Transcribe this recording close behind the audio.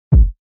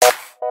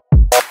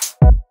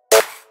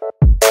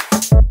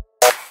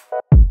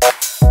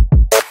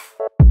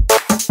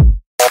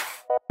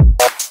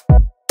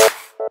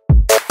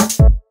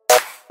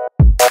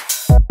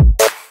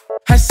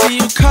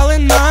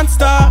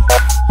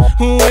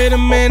Wait a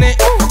minute,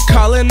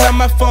 calling on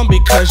my phone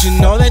because you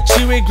know that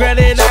you regret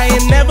it. I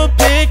ain't never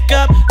pick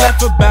up,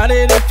 laugh about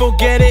it and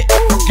forget it.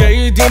 Girl,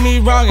 you did me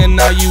wrong and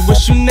now you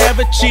wish you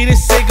never cheated.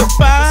 Say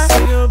goodbye,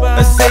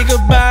 say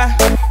goodbye.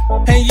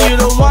 And you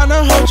don't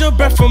wanna hold your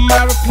breath for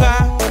my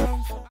reply.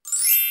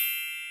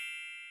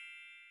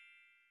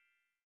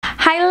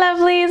 Hi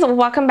lovelies,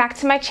 welcome back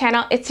to my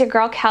channel. It's your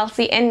girl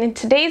Kelsey, and in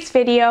today's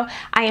video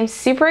I am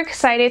super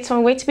excited. So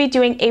I'm going to be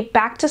doing a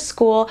back to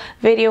school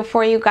video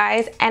for you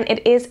guys, and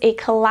it is a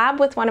collab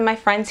with one of my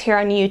friends here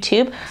on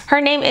YouTube.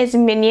 Her name is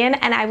Minion,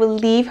 and I will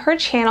leave her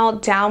channel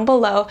down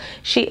below.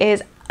 She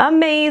is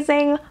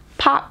amazing,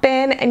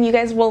 poppin', and you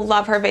guys will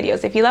love her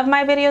videos. If you love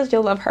my videos,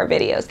 you'll love her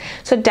videos.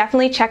 So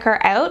definitely check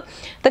her out.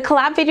 The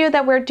collab video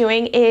that we're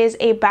doing is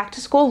a back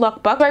to school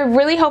lookbook. So I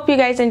really hope you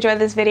guys enjoy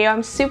this video.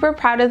 I'm super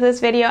proud of this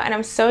video and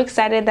I'm so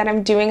excited that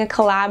I'm doing a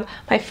collab,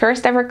 my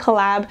first ever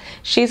collab.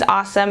 She's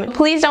awesome.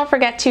 Please don't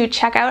forget to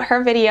check out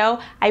her video.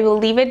 I will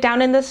leave it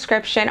down in the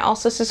description.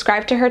 Also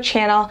subscribe to her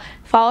channel.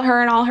 Follow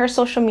her on all her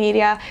social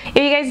media. If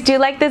you guys do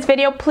like this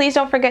video, please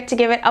don't forget to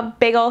give it a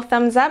big old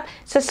thumbs up.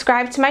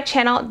 Subscribe to my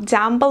channel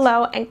down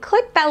below and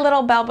click that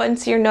little bell button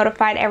so you're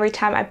notified every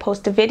time I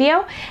post a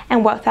video.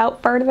 And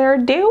without further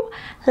ado,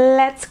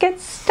 let's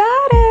get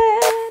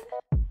started.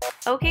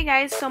 Okay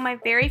guys, so my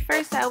very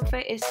first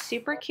outfit is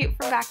super cute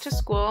for back to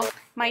school.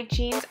 My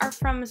jeans are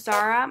from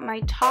Zara,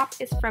 my top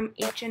is from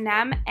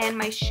H&M, and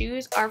my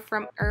shoes are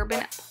from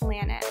Urban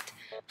Planet.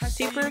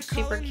 Super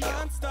cute.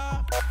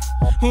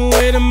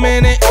 Wait a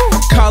minute,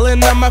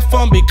 calling on my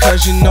phone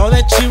because you know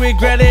that you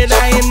regret it.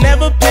 I ain't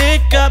never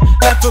pick up,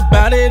 laugh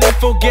about it and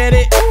forget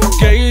it.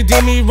 Girl, you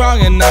did me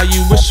wrong and now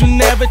you wish you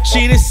never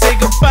cheated. Say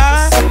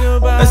goodbye,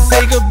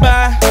 say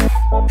goodbye.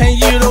 And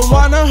you don't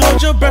wanna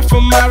hold your breath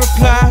for my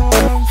reply.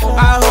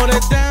 I hold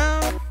it down.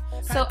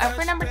 So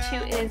outfit number 2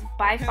 is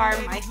by far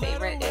my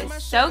favorite.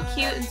 It's so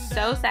cute and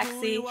so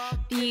sexy.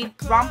 The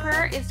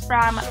romper is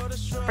from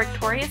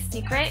Victoria's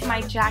Secret.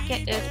 My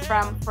jacket is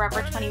from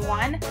Forever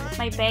 21.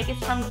 My bag is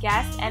from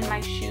Guess, and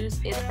my shoes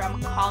is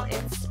from Call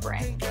It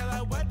Spring.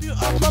 You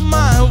off my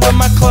mind with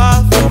my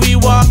cloth. We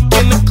walk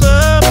in the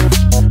club,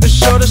 the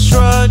shoulder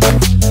shrug.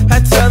 I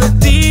tell the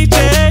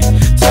DJ,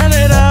 turn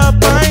it up.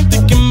 I ain't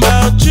thinking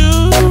about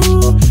you,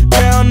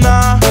 girl,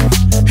 nah.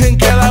 And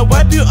girl, I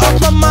wipe you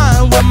off my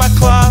mind with my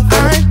cloth.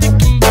 I ain't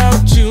thinking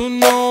about you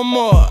no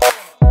more.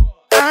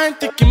 I ain't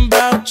thinking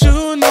about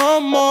you no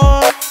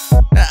more.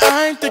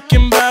 I ain't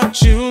thinking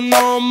about you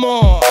no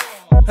more.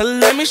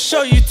 Let me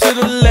show you to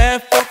the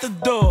left of the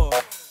door.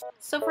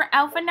 So for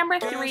outfit number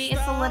 3,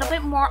 it's a little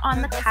bit more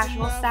on the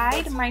casual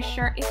side. My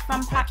shirt is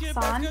from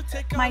PacSun.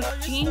 My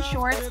jean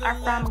shorts are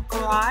from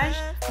Garage.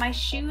 My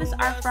shoes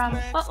are from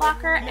Foot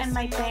Locker, and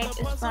my bag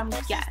is from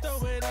Guess.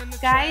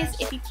 Guys,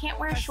 if you can't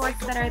wear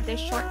shorts that are this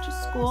short to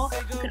school,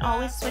 you can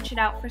always switch it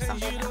out for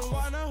something else.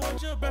 I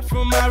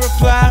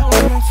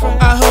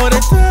hold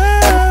it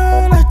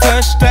down, I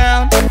touch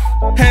down,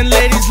 and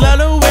ladies love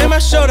the way my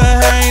shoulder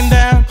hang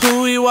down.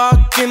 Who we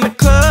walk in the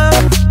club,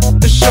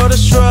 the shoulder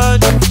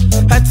shrug.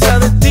 I tell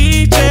the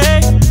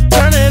DJ,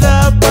 turn it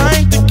up. I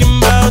ain't thinking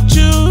about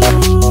you,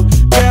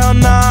 girl,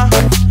 nah.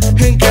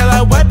 And girl,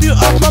 I wipe you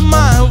off my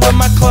mind with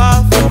my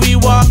cloth. We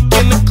walk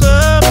in the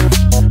club,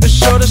 the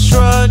shoulder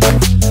shrug.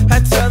 I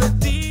tell the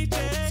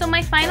DJ. So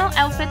my final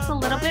outfit's a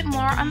little bit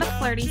more on the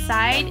flirty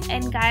side,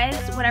 and guys,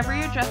 whatever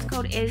your dress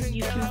code is,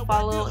 you can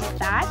follow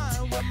that.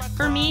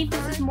 For me,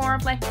 this is more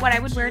of like what I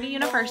would wear to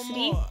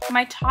university.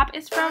 My top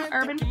is from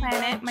Urban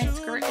Planet, my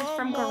skirt is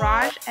from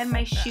Garage, and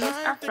my shoes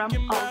are from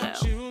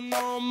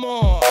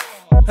Aldo.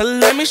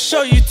 Let me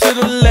show you to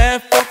the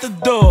left of the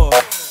door.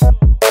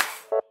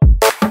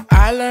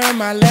 I learned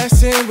my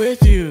lesson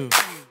with you,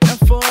 and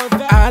for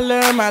that I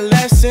learned my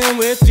lesson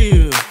with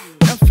you,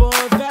 and for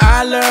that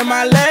I learned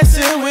my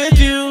lesson with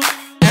you,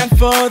 and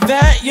for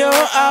that you're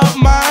out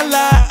my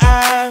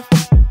life.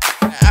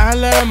 I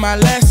learned my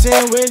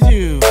lesson with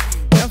you,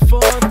 and for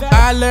that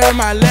I learned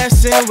my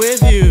lesson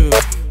with you,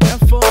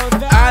 and for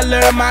that I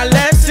learned my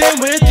lesson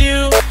with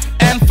you,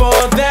 and for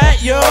that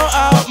you're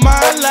out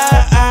my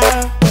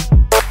life.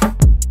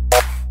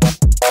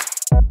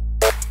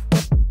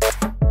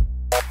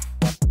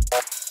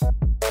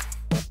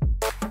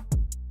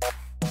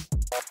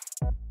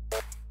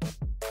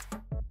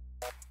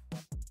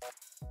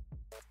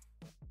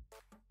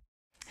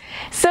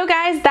 So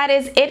guys, that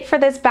is it for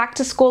this back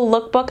to school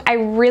lookbook. I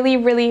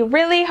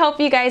really hope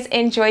you guys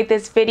enjoyed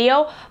this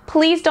video.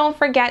 Please don't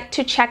forget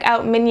to check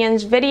out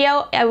Minion's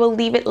video. I will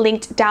leave it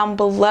linked down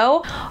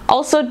below.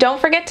 Also, don't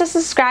forget to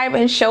subscribe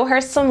and show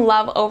her some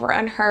love over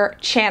on her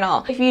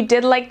channel. If you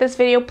did like this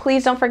video,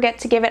 please don't forget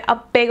to give it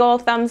a big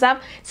old thumbs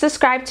up.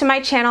 Subscribe to my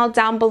channel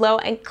down below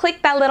and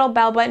click that little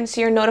bell button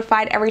so you're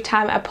notified every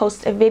time I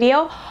post a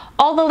video.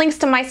 All the links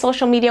to my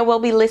social media will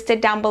be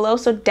listed down below,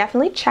 so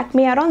definitely check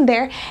me out on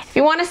there if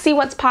you want to see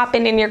what's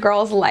popping in your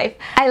girl's life.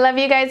 I love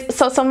you guys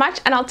so much,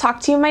 and I'll talk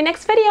to you in my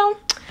next video.